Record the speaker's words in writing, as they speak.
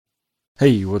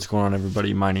Hey, what's going on,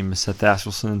 everybody? My name is Seth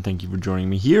Askelson. Thank you for joining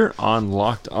me here on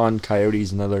Locked On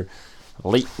Coyotes, another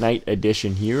late night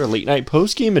edition here, a late night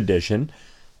post-game edition,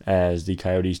 as the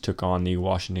Coyotes took on the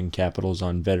Washington Capitals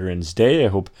on Veterans Day. I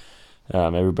hope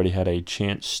everybody had a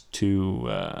chance to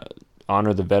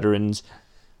honor the veterans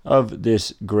of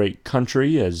this great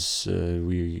country, as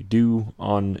we do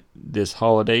on this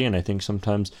holiday, and I think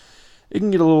sometimes it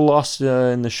can get a little lost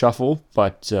in the shuffle,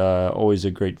 but always a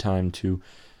great time to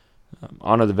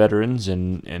honor the veterans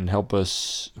and help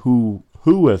us who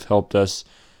have helped us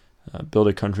build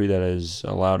a country that has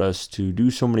allowed us to do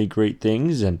so many great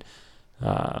things and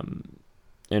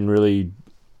really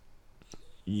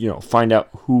find out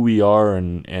who we are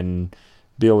and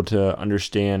be able to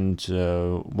understand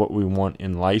what we want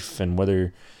in life, and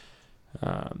whether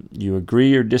you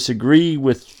agree or disagree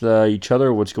with each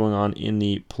other, what's going on in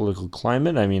the political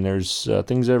climate. I mean, there's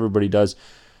things that everybody does.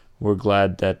 We're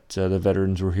glad that the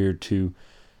veterans were here to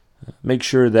make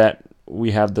sure that we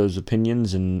have those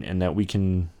opinions and that we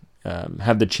can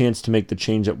have the chance to make the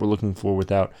change that we're looking for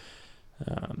without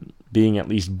being at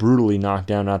least brutally knocked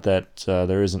down. Not that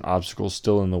there isn't obstacles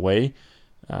still in the way,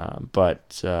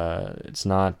 but it's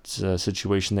not a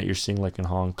situation that you're seeing like in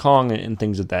Hong Kong and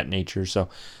things of that nature. So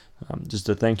just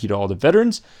a thank you to all the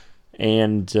veterans,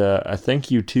 and a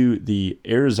thank you to the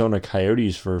Arizona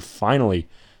Coyotes for finally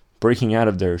breaking out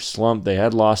of their slump. They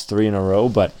had lost 3 in a row,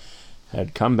 but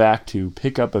had come back to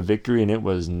pick up a victory, and it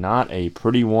was not a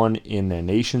pretty one in the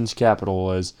nation's capital,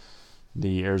 as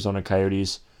the Arizona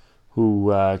Coyotes,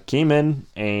 who came in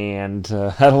and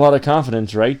had a lot of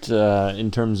confidence, right,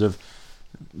 in terms of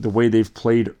the way they've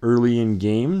played early in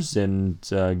games and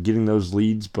getting those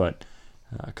leads, but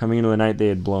coming into the night, they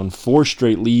had blown 4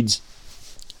 straight leads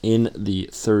in the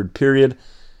third period,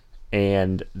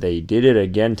 and they did it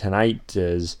again tonight,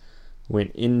 as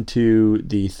went into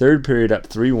the third period up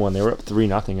 3-1. They were up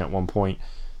 3-0 at one point,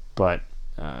 but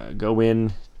go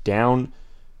in down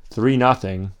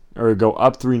 3-0, or go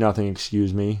up 3-0,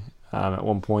 excuse me, at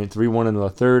one point, 3-1 in the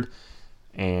third,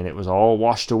 and it was all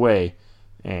washed away,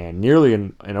 and nearly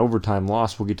an overtime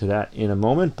loss. We'll get to that in a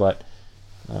moment, but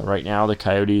right now the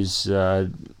Coyotes,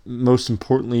 most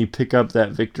importantly, pick up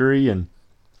that victory and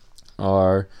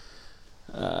are...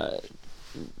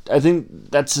 I think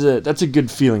that's a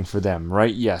good feeling for them,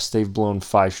 right? Yes, they've blown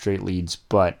 5 straight leads,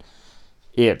 but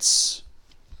it's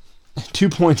 2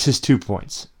 points is 2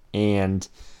 points, and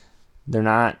they're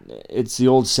not. It's the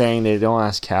old saying: they don't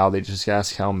ask how, they just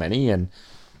ask how many. And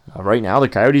right now, the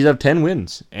Coyotes have 10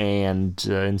 wins, and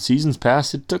in seasons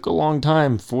past, it took a long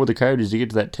time for the Coyotes to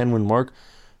get to that 10-win mark.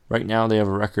 Right now, they have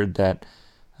a record that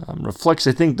reflects,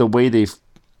 I think, the way they've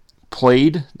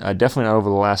played. Definitely not over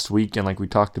the last week, and like we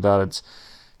talked about, it's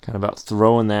kind of about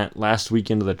throwing that last week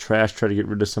into the trash, try to get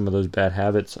rid of some of those bad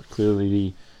habits. Clearly,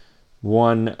 the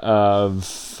one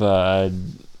of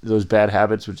those bad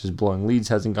habits, which is blowing leads,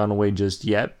 hasn't gone away just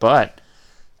yet. But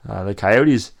the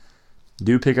Coyotes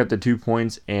do pick up the 2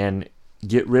 points and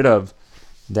get rid of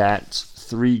that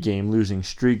 3-game losing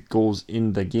streak. Goals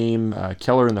in the game.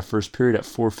 Keller in the first period at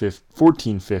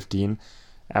 14-15.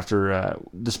 After,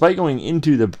 despite going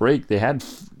into the break, they had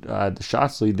the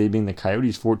shots lead, they being the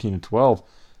Coyotes 14-12.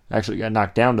 Actually got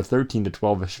knocked down to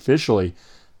 13-12 officially.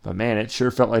 But man, it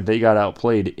sure felt like they got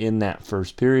outplayed in that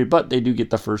first period. But they do get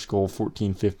the first goal,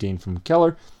 14-15 from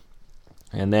Keller.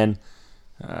 And then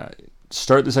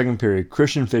start the second period.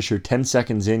 Christian Fischer, 10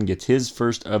 seconds in, gets his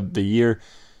first of the year.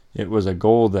 It was a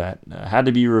goal that had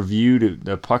to be reviewed.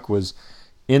 The puck was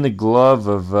in the glove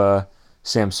of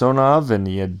Samsonov, and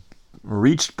he had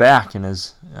reached back and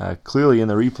is clearly in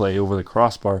the replay over the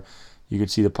crossbar. You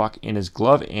could see the puck in his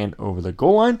glove and over the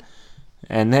goal line.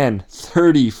 And then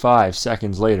 35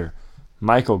 seconds later,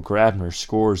 Michael Grabner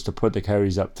scores to put the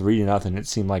Coyotes up 3-0. It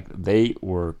seemed like they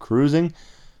were cruising.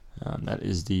 That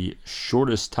is the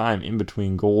shortest time in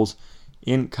between goals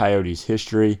in Coyotes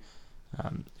history.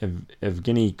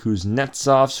 Evgeny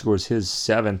Kuznetsov scores his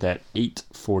 7th at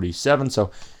 8:47.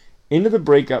 So into the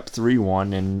break up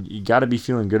 3-1, and you got to be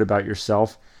feeling good about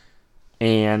yourself.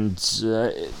 And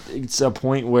it's a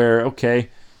point where, okay,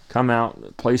 come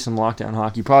out, play some lockdown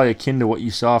hockey, probably akin to what you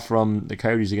saw from the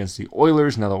Coyotes against the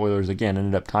Oilers. Now the Oilers, again,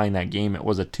 ended up tying that game. It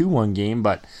was a 2-1 game,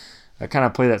 but I kind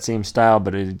of play that same style.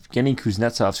 But Evgeny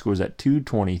Kuznetsov scores at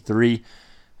 2:23.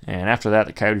 And after that,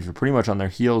 the Coyotes were pretty much on their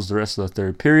heels the rest of the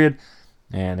third period.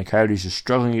 And the Coyotes just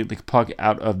struggling to get the puck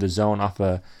out of the zone off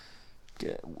a,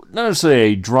 not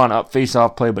necessarily a drawn-up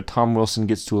face-off play, but Tom Wilson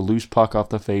gets to a loose puck off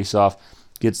the face-off,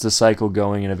 gets the cycle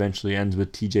going, and eventually ends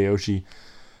with TJ Oshie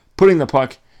putting the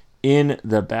puck in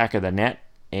the back of the net.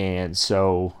 And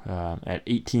so at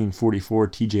 18:44,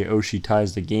 TJ Oshie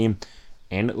ties the game.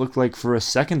 and it looked like for a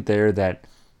second there that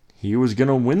he was going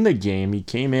to win the game. He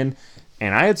came in,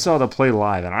 and I had saw the play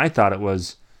live, and I thought it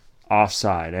was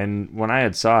offside. And when I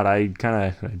had saw it,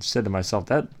 I said to myself,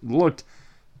 that looked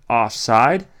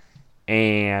offside.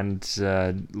 And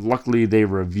luckily they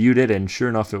reviewed it, and sure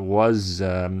enough it was.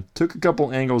 Took a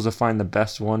couple angles to find the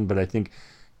best one, but I think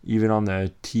even on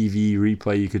the TV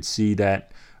replay you could see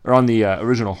that, or on the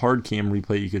original hard cam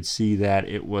replay you could see that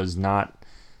it was not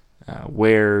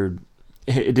where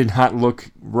it did not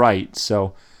look right.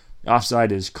 So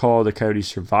offside is called. The Coyotes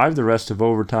survived the rest of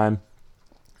overtime,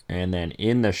 and then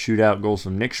in the shootout, goals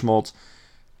from Nick Schmaltz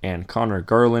and Connor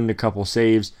Garland, a couple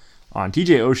saves on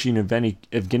TJ Oshie and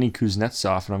Evgeny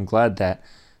Kuznetsov, and I'm glad that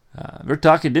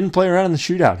Vertaka didn't play around in the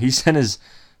shootout. He sent his,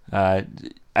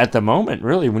 at the moment,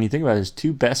 really, when you think about it, his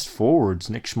two best forwards,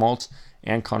 Nick Schmaltz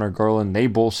and Connor Garland, they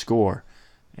both score.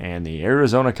 And the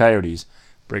Arizona Coyotes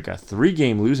break a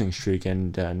 3-game losing streak,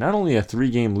 and not only a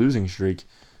 3-game losing streak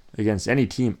against any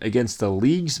team, against the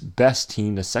league's best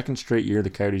team, the second straight year the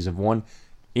Coyotes have won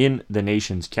in the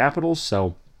nation's capital.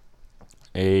 So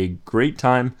a great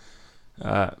time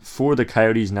for the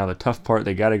Coyotes. Now the tough part,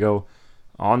 they got to go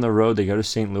on the road. They go to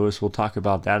St. Louis. We'll talk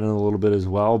about that in a little bit as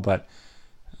well. But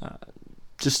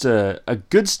just a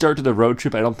good start to the road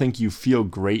trip. I don't think you feel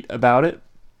great about it.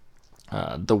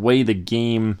 The way the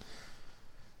game,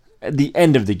 at the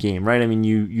end of the game, right? I mean,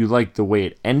 you like the way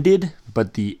it ended,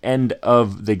 but the end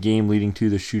of the game leading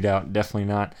to the shootout,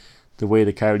 definitely not the way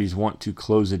the Coyotes want to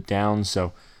close it down.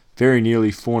 So very nearly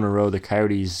 4 in a row. The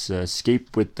Coyotes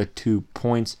escape with the 2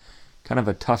 points. Kind of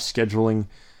a tough scheduling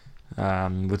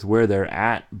with where they're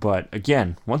at. But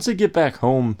again, once they get back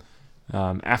home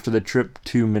after the trip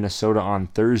to Minnesota on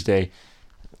Thursday,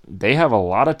 they have a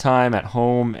lot of time at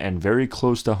home and very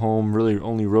close to home. Really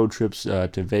only road trips to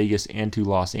Vegas and to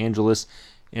Los Angeles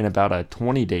in about a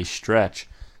 20-day stretch.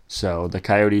 So the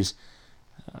Coyotes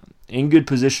in good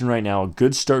position right now. A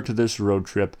good start to this road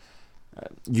trip.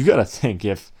 You got to think,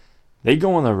 if they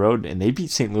go on the road and they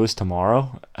beat St. Louis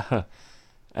tomorrow,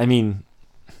 I mean,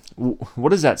 what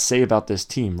does that say about this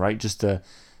team, right? Just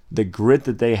the grit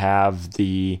that they have,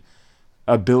 the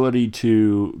ability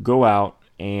to go out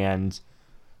and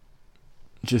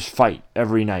just fight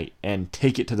every night and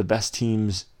take it to the best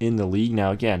teams in the league.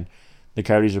 Now, again, the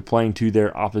Coyotes are playing to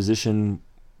their opposition,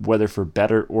 whether for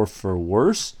better or for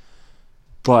worse.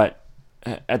 But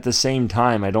at the same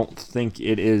time, I don't think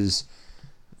it is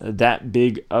that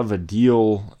big of a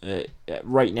deal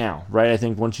right now, right? I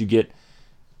think once you get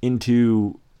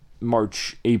into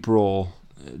March, April,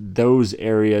 those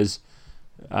areas,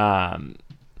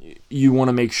 you want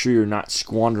to make sure you're not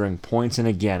squandering points. And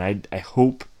again,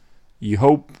 you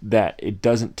hope that it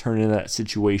doesn't turn into that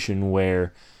situation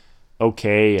where,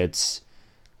 okay, it's,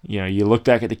 you look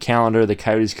back at the calendar, the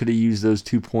Coyotes could have used those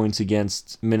 2 points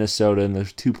against Minnesota and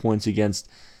those 2 points against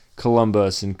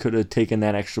Columbus and could have taken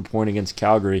that extra point against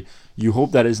Calgary. You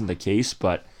hope that isn't the case,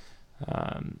 but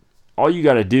all you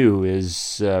got to do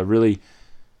is really,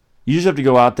 you just have to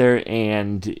go out there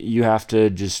and you have to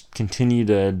just continue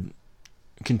to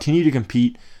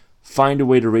compete, find a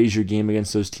way to raise your game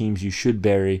against those teams you should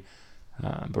bury.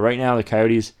 But right now, the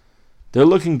Coyotes, they're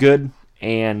looking good,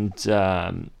 and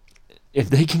if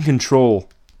they can control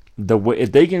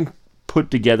if they can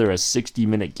put together a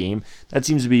 60-minute game, that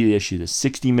seems to be the issue, the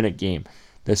 60-minute game.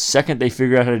 The second they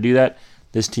figure out how to do that,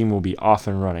 this team will be off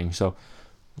and running. So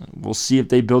we'll see if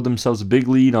they build themselves a big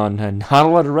lead on not a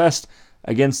lot of rest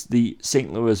against the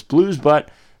St. Louis Blues. But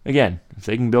again, if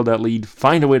they can build that lead,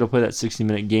 find a way to play that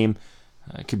 60-minute game,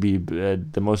 it could be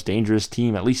the most dangerous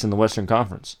team, at least in the Western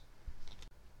Conference.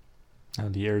 Now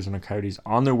the Arizona Coyotes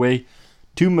on their way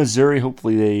to Missouri.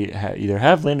 Hopefully they either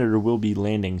have landed or will be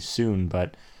landing soon.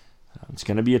 But it's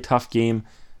going to be a tough game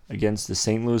against the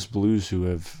St. Louis Blues, who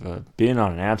have been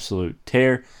on an absolute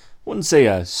tear. Wouldn't say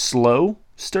a slow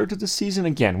start to the season.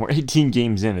 Again, we're 18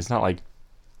 games in. It's not like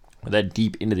we're that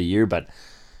deep into the year, but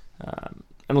I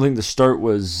don't think the start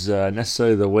was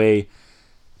necessarily the way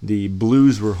the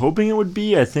Blues were hoping it would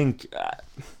be. I think, I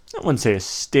wouldn't say a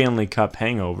Stanley Cup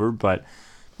hangover, but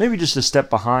maybe just a step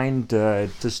behind to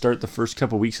start the first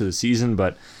couple weeks of the season.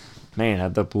 But man,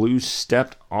 have the Blues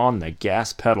stepped on the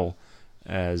gas pedal,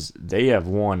 as they have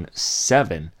won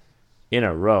 7 in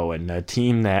a row, and a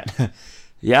team that,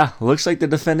 yeah, looks like the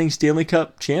defending Stanley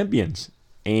Cup champions.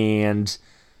 And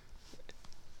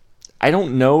I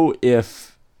don't know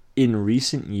if in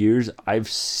recent years I've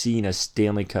seen a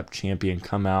Stanley Cup champion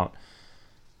come out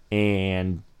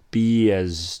and be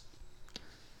as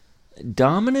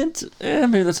dominant.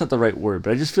 Maybe that's not the right word,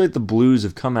 but I just feel like the Blues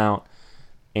have come out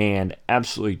and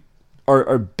absolutely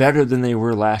are better than they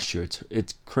were last year.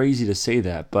 It's crazy to say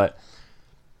that, but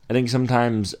I think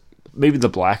sometimes maybe the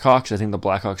Blackhawks. I think the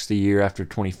Blackhawks the year after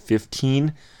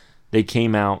 2015, they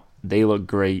came out, they looked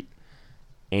great,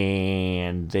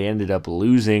 and they ended up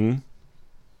losing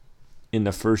in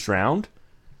the first round.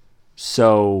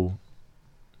 So,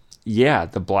 yeah,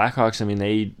 the Blackhawks, I mean,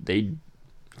 they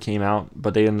came out,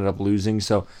 but they ended up losing.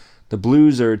 So the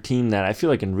Blues are a team that I feel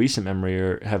like in recent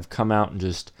memory have come out and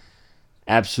just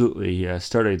absolutely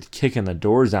started kicking the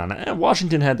doors down. And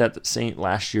Washington had that Saint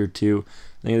last year too.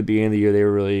 I think at the beginning of the year they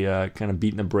were really kind of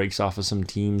beating the brakes off of some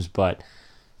teams. But,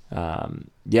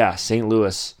 yeah, St.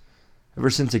 Louis, ever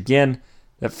since, again,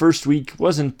 that first week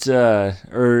wasn't,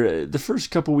 or the first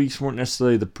couple weeks weren't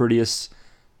necessarily the prettiest.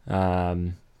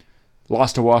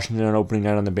 Lost to Washington on opening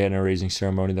night on the banner raising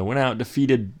ceremony. Then went out,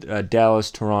 defeated Dallas,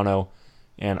 Toronto,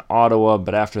 and Ottawa.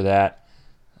 But after that,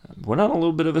 went on a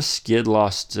little bit of a skid.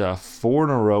 Lost 4 in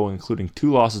a row, including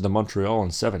 2 losses to Montreal in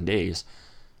 7 days.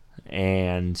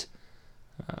 And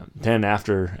then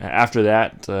after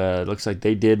that, it looks like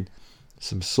they did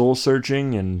some soul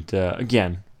searching. And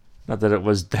again, not that it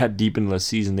was that deep into the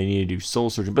season they needed to do soul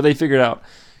searching, but they figured out,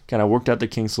 kind of worked out the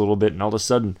kinks a little bit, and all of a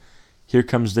sudden, here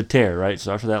comes the tear, right?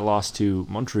 So after that loss to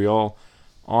Montreal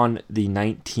on the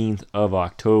 19th of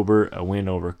October, a win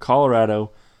over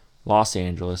Colorado, Los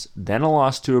Angeles, then a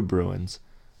loss to the Bruins,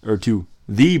 not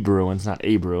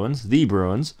a Bruins, the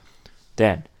Bruins,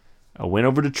 then a win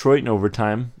over Detroit in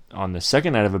overtime on the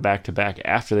second night of a back-to-back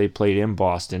after they played in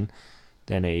Boston,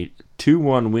 then a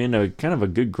 2-1 win, a kind of a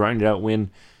good grinded-out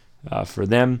win for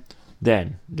them,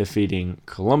 then defeating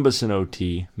Columbus in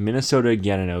OT, Minnesota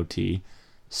again in OT,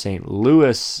 St.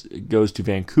 Louis goes to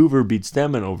Vancouver, beats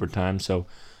them in overtime, so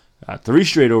 3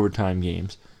 straight overtime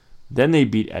games. Then they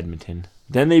beat Edmonton.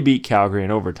 Then they beat Calgary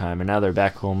in overtime, and now they're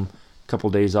back home, a couple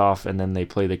days off, and then they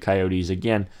play the Coyotes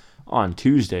again on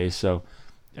Tuesday. So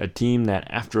a team that,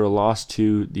 after a loss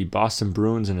to the Boston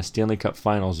Bruins in a Stanley Cup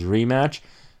Finals rematch,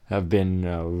 have been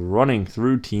running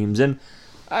through teams. And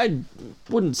I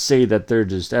wouldn't say that they're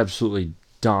just absolutely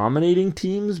dominating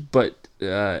teams, but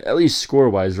at least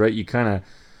score-wise, right?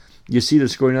 You see the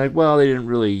score and you're like, well, they didn't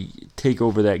really take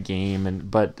over that game.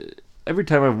 But every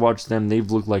time I've watched them,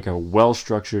 they've looked like a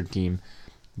well-structured team.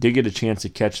 Did get a chance to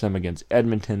catch them against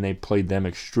Edmonton. They played them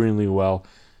extremely well.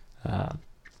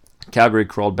 Calgary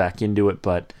crawled back into it,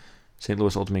 but St.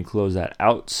 Louis ultimately closed that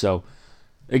out. So,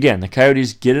 again, the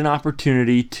Coyotes get an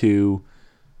opportunity to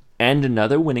end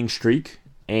another winning streak,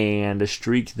 and a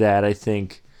streak that I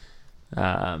think...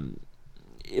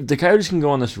 if the Coyotes can go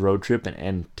on this road trip and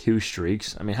end 2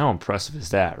 streaks, I mean, how impressive is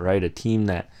that, right? A team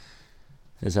that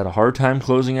has had a hard time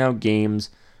closing out games,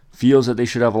 feels that they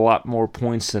should have a lot more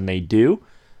points than they do,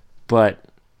 but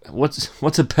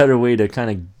what's a better way to kind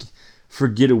of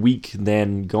forget a week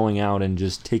than going out and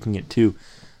just taking it to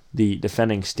the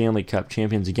defending Stanley Cup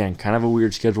champions? Again, kind of a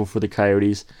weird schedule for the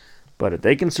Coyotes, but if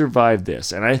they can survive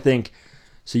this, and I think,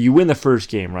 so you win the first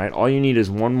game, right? All you need is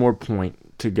 1 more point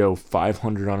to go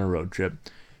 500 on a road trip.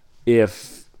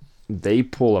 If they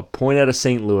pull a point out of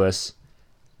St. Louis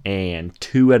and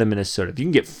 2 out of Minnesota, if you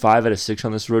can get 5 out of 6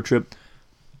 on this road trip,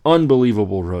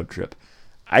 unbelievable road trip.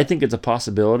 I think it's a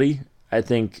possibility. I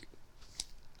think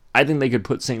they could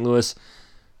put St. Louis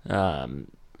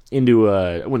into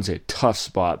I wouldn't say a tough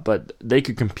spot, but they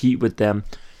could compete with them.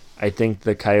 I think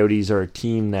the Coyotes are a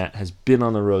team that has been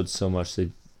on the road so much.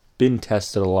 They've been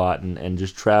tested a lot and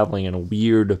just traveling in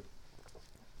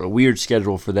a weird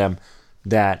schedule for them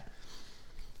that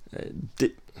I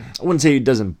wouldn't say it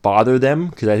doesn't bother them,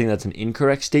 because I think that's an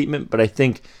incorrect statement, but I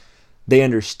think they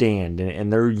understand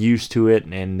and they're used to it,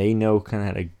 and they know kind of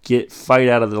how to fight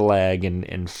out of the lag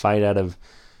and fight out of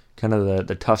kind of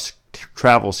the tough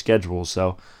travel schedule.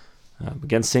 So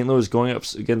against St. Louis, going up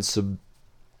against some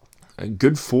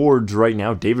good forwards right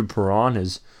now. David Perron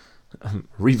has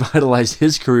revitalized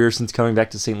his career since coming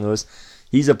back to St. Louis.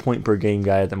 He's a point-per-game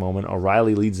guy at the moment.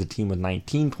 O'Reilly leads the team with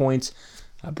 19 points.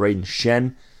 Braden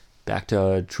Shen, back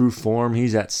to true form.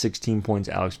 He's at 16 points.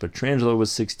 Alex Pietrangelo with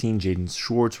 16. Jaden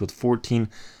Schwartz with 14.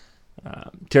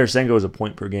 Tarasenko is a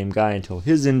point-per-game guy until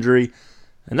his injury.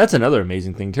 And that's another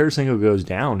amazing thing. Tarasenko goes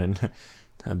down,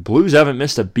 and Blues haven't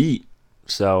missed a beat.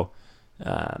 So,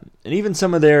 and even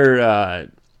some of their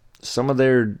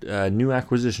new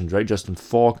acquisitions, right? Justin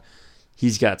Falk,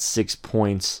 he's got 6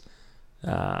 points.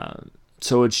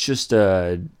 So it's just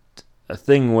a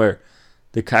thing where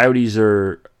the Coyotes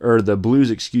or the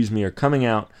Blues, are coming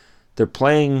out. They're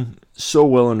playing so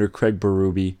well under Craig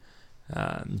Berube.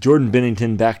 Jordan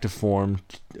Binnington back to form,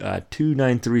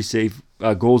 .293 save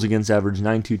goals against average,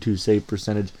 .922 save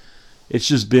percentage. It's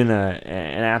just been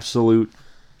an absolute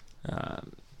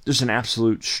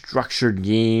structured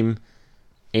game,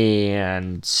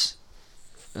 and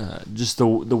just the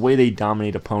way they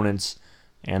dominate opponents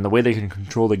and the way they can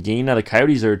control the game. Now, the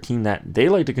Coyotes are a team that they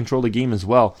like to control the game as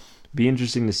well. Be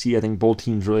interesting to see. I think both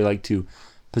teams really like to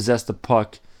possess the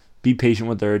puck, be patient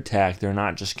with their attack. They're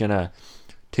not just going to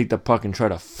take the puck and try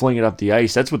to fling it up the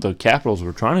ice. That's what the Capitals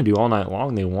were trying to do all night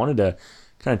long. They wanted to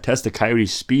kind of test the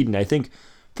Coyotes' speed, and I think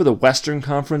for the Western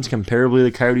Conference, comparably,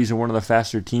 the Coyotes are one of the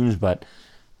faster teams, but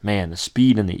man, the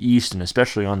speed in the East, and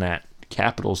especially on that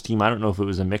Capitals team, I don't know if it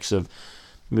was a mix of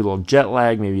maybe a little jet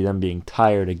lag, maybe them being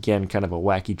tired, again, kind of a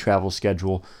wacky travel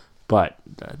schedule, but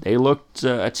they looked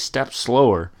a step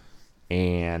slower,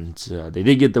 and they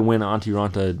did get the win. Antti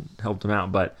Raanta helped them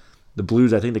out, but the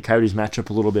Blues, I think the Coyotes match up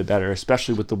a little bit better,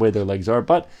 especially with the way their legs are,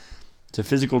 but it's a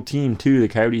physical team, too. The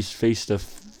Coyotes faced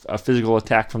a physical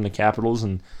attack from the Capitals,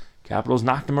 and Capitals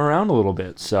knocked them around a little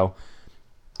bit, so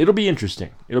it'll be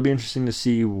interesting. It'll be interesting to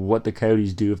see what the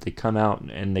Coyotes do if they come out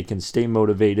and they can stay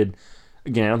motivated.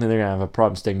 Again, I don't think they're going to have a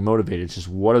problem staying motivated. It's just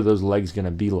what are those legs going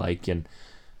to be like? And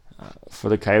for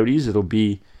the Coyotes, it'll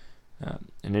be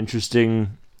an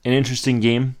interesting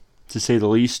game, to say the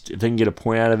least. If they can get a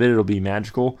point out of it, it'll be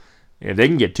magical. If they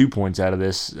can get 2 points out of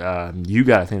this, you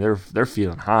got to think they're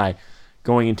feeling high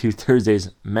going into Thursday's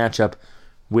matchup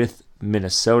with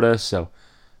Minnesota. So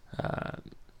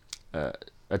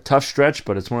a tough stretch,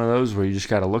 but it's one of those where you just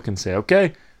got to look and say,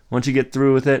 okay, once you get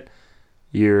through with it,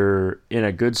 you're in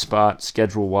a good spot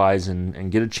schedule-wise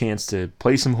and get a chance to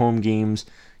play some home games,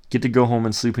 get to go home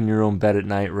and sleep in your own bed at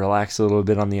night, relax a little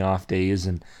bit on the off days,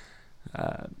 and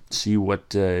see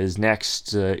what is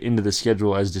next into the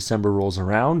schedule as December rolls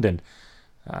around. And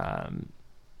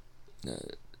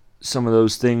some of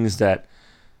those things that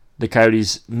the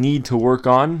Coyotes need to work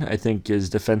on, I think, is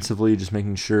defensively, just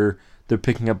making sure they're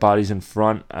picking up bodies in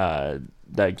front.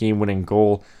 That game-winning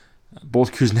goal,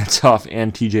 both Kuznetsov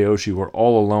and TJ Oshie were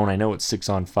all alone. I know it's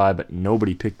 6-on-5, but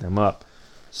nobody picked them up.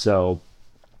 So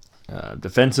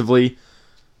defensively,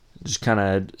 just kind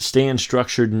of staying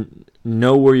structured,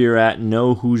 know where you're at,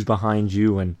 know who's behind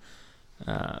you, and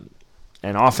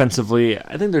offensively,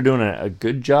 I think they're doing a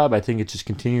good job. I think it's just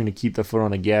continuing to keep the foot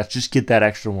on the gas, just get that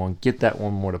extra one, get that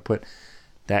one more to put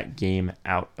that game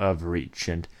out of reach.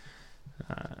 And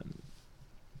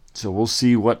so we'll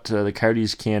see what the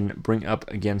Coyotes can bring up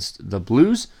against the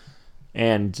Blues.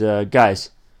 And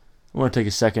guys, I want to take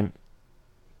a second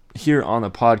here on the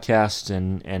podcast,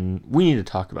 and we need to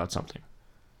talk about something.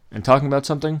 And talking about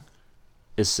something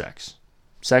is sex.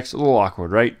 Sex, a little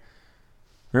awkward, right?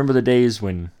 Remember the days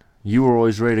when you were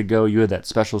always ready to go, you had that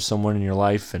special someone in your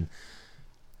life, and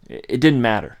it didn't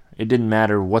matter. It didn't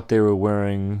matter what they were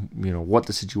wearing, what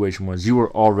the situation was. You were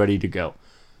all ready to go.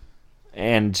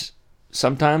 And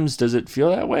sometimes, does it feel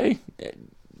that way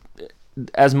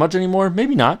as much anymore?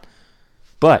 Maybe not.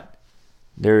 But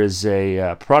there is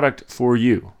a product for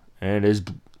you, and it is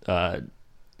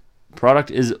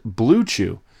product is Blue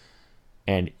Chew.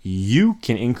 And you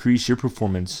can increase your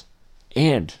performance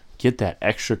and get that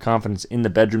extra confidence in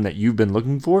the bedroom that you've been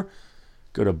looking for.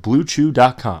 Go to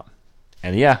BlueChew.com.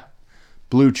 And yeah,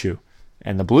 Blue Chew.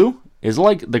 And the blue is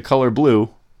like the color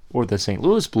blue, or the St.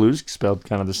 Louis Blues, spelled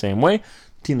kind of the same way.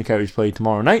 The team the Coyotes play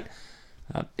tomorrow night.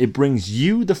 It brings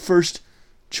you the first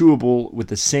chewable with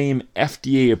the same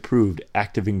FDA-approved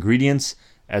active ingredients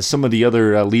as some of the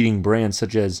other leading brands,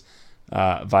 such as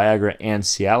Viagra and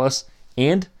Cialis.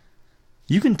 And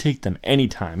you can take them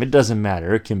anytime. It doesn't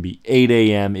matter. It can be 8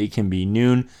 a.m. It can be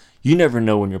noon. You never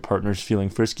know when your partner's feeling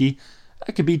frisky.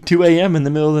 That could be 2 a.m. in the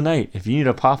middle of the night. If you need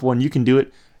to pop one, you can do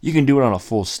it. You can do it on a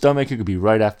full stomach. It could be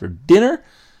right after dinner.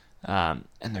 And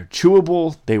they're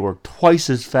chewable. They work twice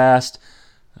as fast.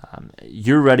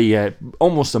 You're ready at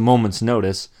almost a moment's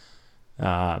notice.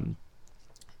 And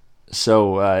this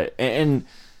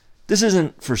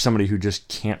isn't for somebody who just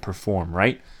can't perform,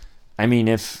 right? I mean,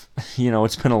 if,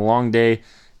 it's been a long day, it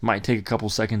might take a couple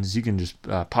seconds, you can just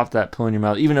pop that pill in your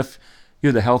mouth. Even if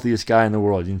you're the healthiest guy in the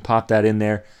world, you can pop that in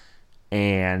there.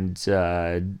 And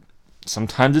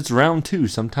sometimes it's round 2,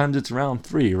 sometimes it's round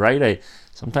 3, right?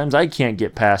 Sometimes I can't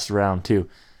get past round 2.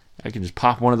 I can just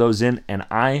pop one of those in, and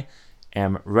I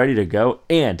am ready to go.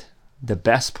 And the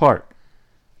best part,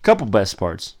 couple best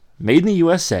parts, made in the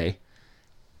USA,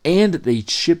 and they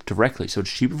ship directly. So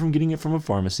it's cheaper from getting it from a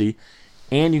pharmacy,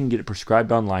 and you can get it prescribed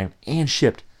online and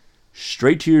shipped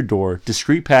straight to your door.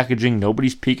 Discreet packaging.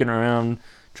 Nobody's peeking around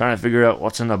trying to figure out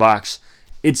what's in the box.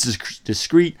 It's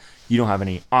discreet. You don't have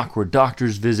any awkward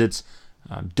doctor's visits.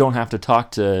 Don't have to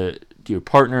talk to your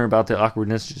partner about the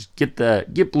awkwardness. Just get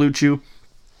Blue Chew,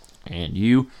 and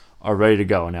you are ready to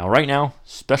go. Now, right now,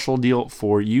 special deal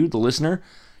for you, the listener.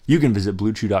 You can visit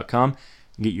BlueChew.com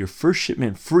and get your first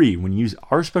shipment free when you use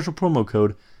our special promo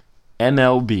code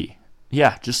MLB.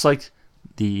 yeah, just like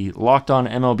the Locked On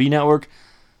MLB Network,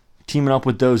 teaming up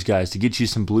with those guys to get you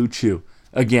some Blue Chew.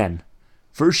 Again,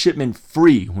 first shipment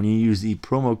free when you use the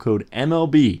promo code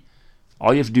MLB.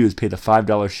 All you have to do is pay the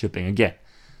 $5 shipping. Again,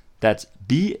 that's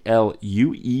BLUEChew.com.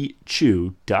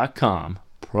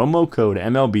 Promo code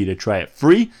MLB to try it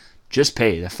free. Just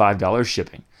pay the $5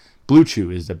 shipping. Blue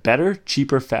Chew is the better,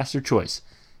 cheaper, faster choice.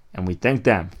 And we thank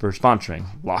them for sponsoring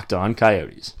Locked On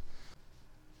Coyotes.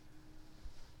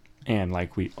 And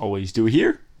like we always do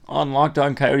here on Locked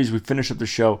On Coyotes, we finish up the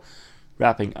show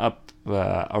wrapping up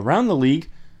around the league.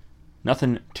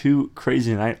 Nothing too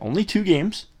crazy tonight. Only 2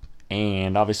 games.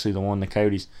 And obviously the one, the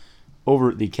Coyotes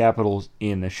over the Capitals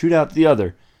in the shootout. The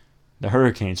other, the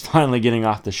Hurricanes finally getting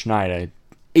off the schneid.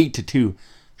 8-2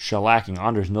 shellacking.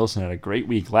 Anders Nilsson had a great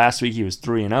week. Last week he was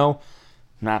 3-0.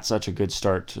 Not such a good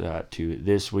start to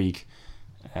this week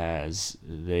as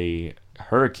the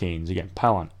Hurricanes, again,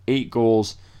 pile on 8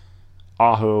 goals.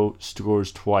 Aho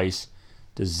scores twice.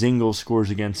 Dzingel scores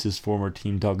against his former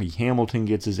team. Dougie Hamilton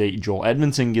gets his 8. Joel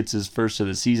Edmondson gets his first of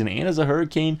the season. And as a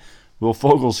Hurricane, Will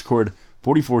Fogel scored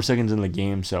 44 seconds in the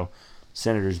game. So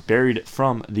Senators buried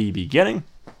from the beginning.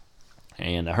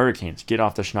 And the Hurricanes get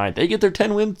off the schneid. They get their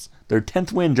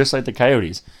 10th win, just like the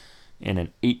Coyotes, in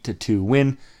an 8-2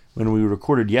 win. When we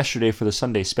recorded yesterday for the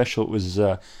Sunday special, it was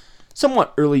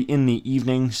somewhat early in the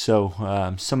evening.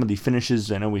 So some of the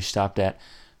finishes, I know we stopped at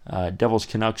Devils,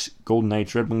 Canucks, Golden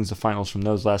Knights, Red Wings, the finals from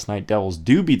those last night. Devils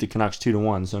do beat the Canucks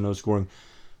 2-1, so no scoring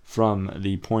from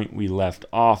the point we left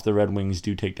off. The Red Wings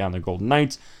do take down the Golden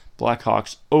Knights.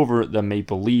 Blackhawks over the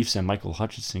Maple Leafs, and Michael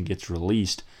Hutchinson gets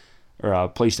released or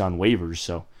placed on waivers.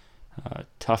 So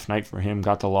tough night for him.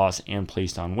 Got the loss and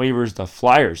placed on waivers. The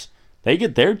Flyers, they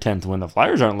get their 10th win. The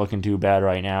Flyers aren't looking too bad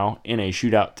right now in a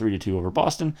shootout 3-2 over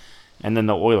Boston. And then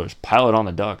the Oilers pile it on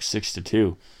the Ducks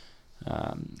 6-2.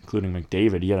 Including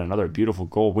McDavid. He had another beautiful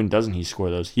goal. When doesn't he score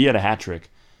those? He had a hat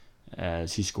trick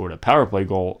as he scored a power play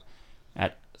goal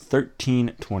at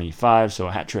 13:25. So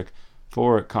a hat trick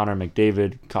for Connor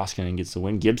McDavid. Koskinen gets the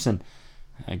win. Gibson,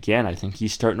 again, I think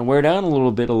he's starting to wear down a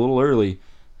little early.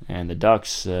 And the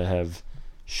Ducks have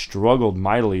struggled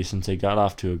mightily since they got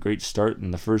off to a great start in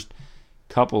the first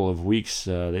couple of weeks.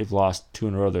 They've lost 2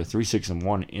 in a row. They're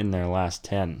 3-6-1 in their last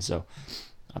 10. So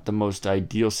not the most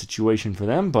ideal situation for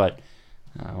them, but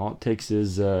all it takes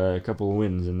is a couple of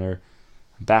wins, and they're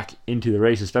back into the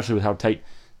race, especially with how tight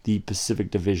the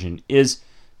Pacific Division is.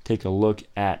 Take a look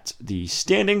at the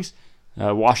standings.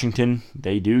 Washington,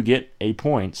 they do get a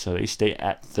point, so they stay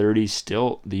at 30,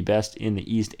 still the best in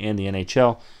the East and the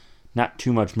NHL. Not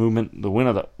too much movement.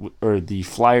 The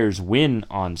Flyers win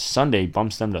on Sunday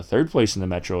bumps them to third place in the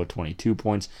Metro at 22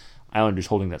 points. Islanders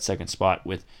holding that second spot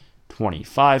with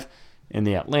 25. In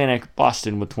the Atlantic,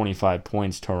 Boston with 25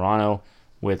 points, Toronto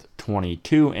with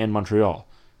 22, and Montreal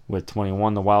with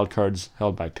 21. The wild cards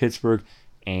held by Pittsburgh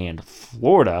and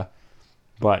Florida,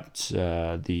 but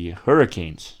the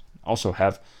Hurricanes also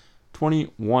have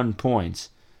 21 points.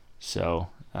 So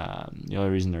the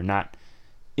only reason they're not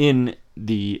in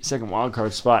the second wild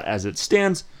card spot as it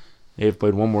stands, they've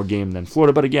played one more game than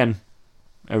Florida. But again,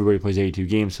 everybody plays 82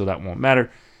 games, so that won't matter.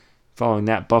 Following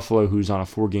that, Buffalo, who's on a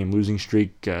 4-game losing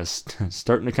streak,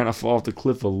 starting to kind of fall off the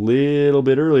cliff a little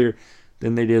bit earlier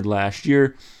than they did last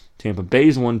year. Tampa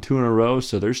Bay's won 2 in a row,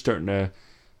 so they're starting to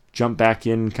jump back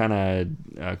in kind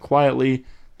of quietly.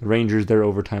 The Rangers, their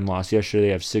overtime loss yesterday,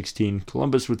 they have 16.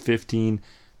 Columbus with 15.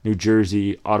 New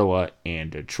Jersey, Ottawa,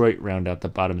 and Detroit round out the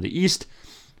bottom of the East.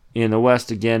 In the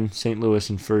West, again, St. Louis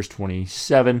in first,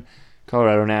 27.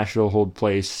 Colorado, Nashville hold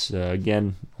place.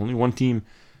 Again, only one team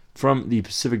from the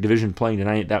Pacific Division playing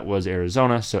tonight. That was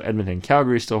Arizona. So Edmonton and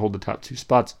Calgary still hold the top 2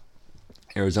 spots.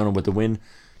 Arizona with the win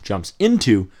jumps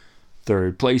into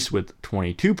third place with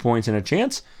 22 points and a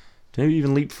chance to maybe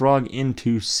even leapfrog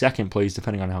into second place,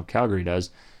 depending on how Calgary does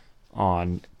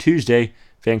on Tuesday.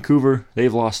 Vancouver,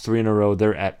 they've lost 3 in a row.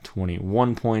 They're at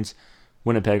 21 points.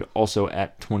 Winnipeg also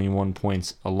at 21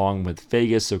 points along with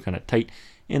Vegas, so kind of tight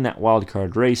in that wild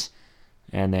card race.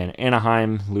 And then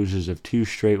Anaheim, losers of 2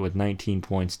 straight with 19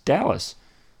 points. Dallas,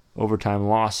 overtime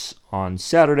loss on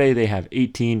Saturday. They have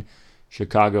 18.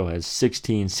 Chicago has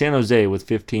 16. San Jose with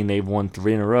 15. They've won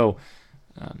 3 in a row.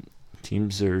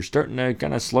 Teams are starting to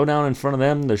kind of slow down in front of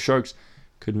them. The Sharks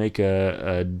could make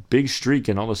a big streak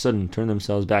and all of a sudden turn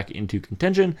themselves back into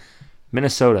contention.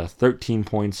 Minnesota, 13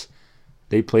 points.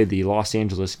 They play the Los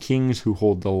Angeles Kings, who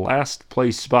hold the last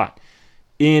place spot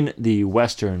in the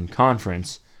Western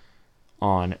Conference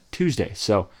on Tuesday.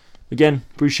 So, again,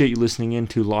 appreciate you listening in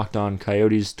to Locked On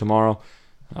Coyotes tomorrow.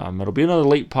 It'll be another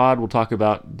late pod. We'll talk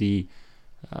about the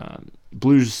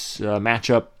Blues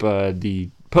matchup, the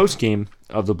post-game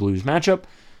of the Blues matchup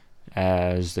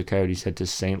as the Coyotes head to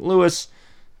St. Louis.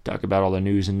 Talk about all the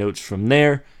news and notes from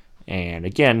there. And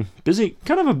again,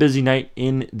 kind of a busy night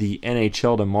in the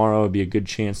NHL tomorrow. It'd be a good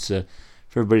chance for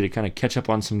everybody to kind of catch up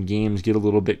on some games, get a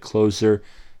little bit closer,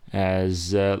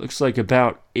 as it looks like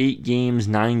about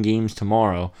 9 games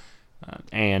tomorrow.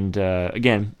 And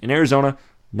again, in Arizona,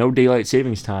 no daylight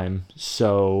savings time,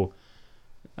 so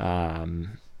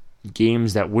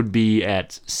games that would be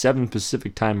at 7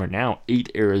 Pacific time are now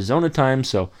 8 Arizona time,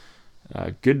 so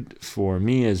good for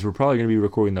me, as we're probably going to be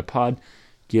recording the pod,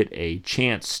 get a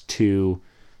chance to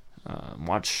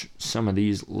watch some of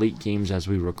these late games as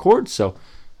we record, so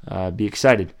be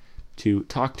excited to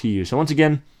talk to you. So once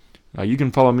again, you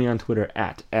can follow me on Twitter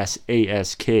at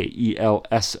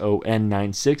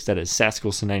SASKELSON96. That is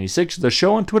Saskelson96. The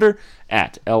show on Twitter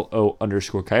at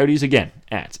LO_Coyotes. Again,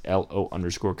 at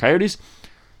LO_Coyotes.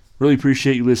 Really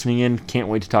appreciate you listening in. Can't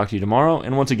wait to talk to you tomorrow.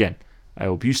 And once again, I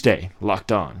hope you stay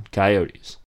locked on Coyotes.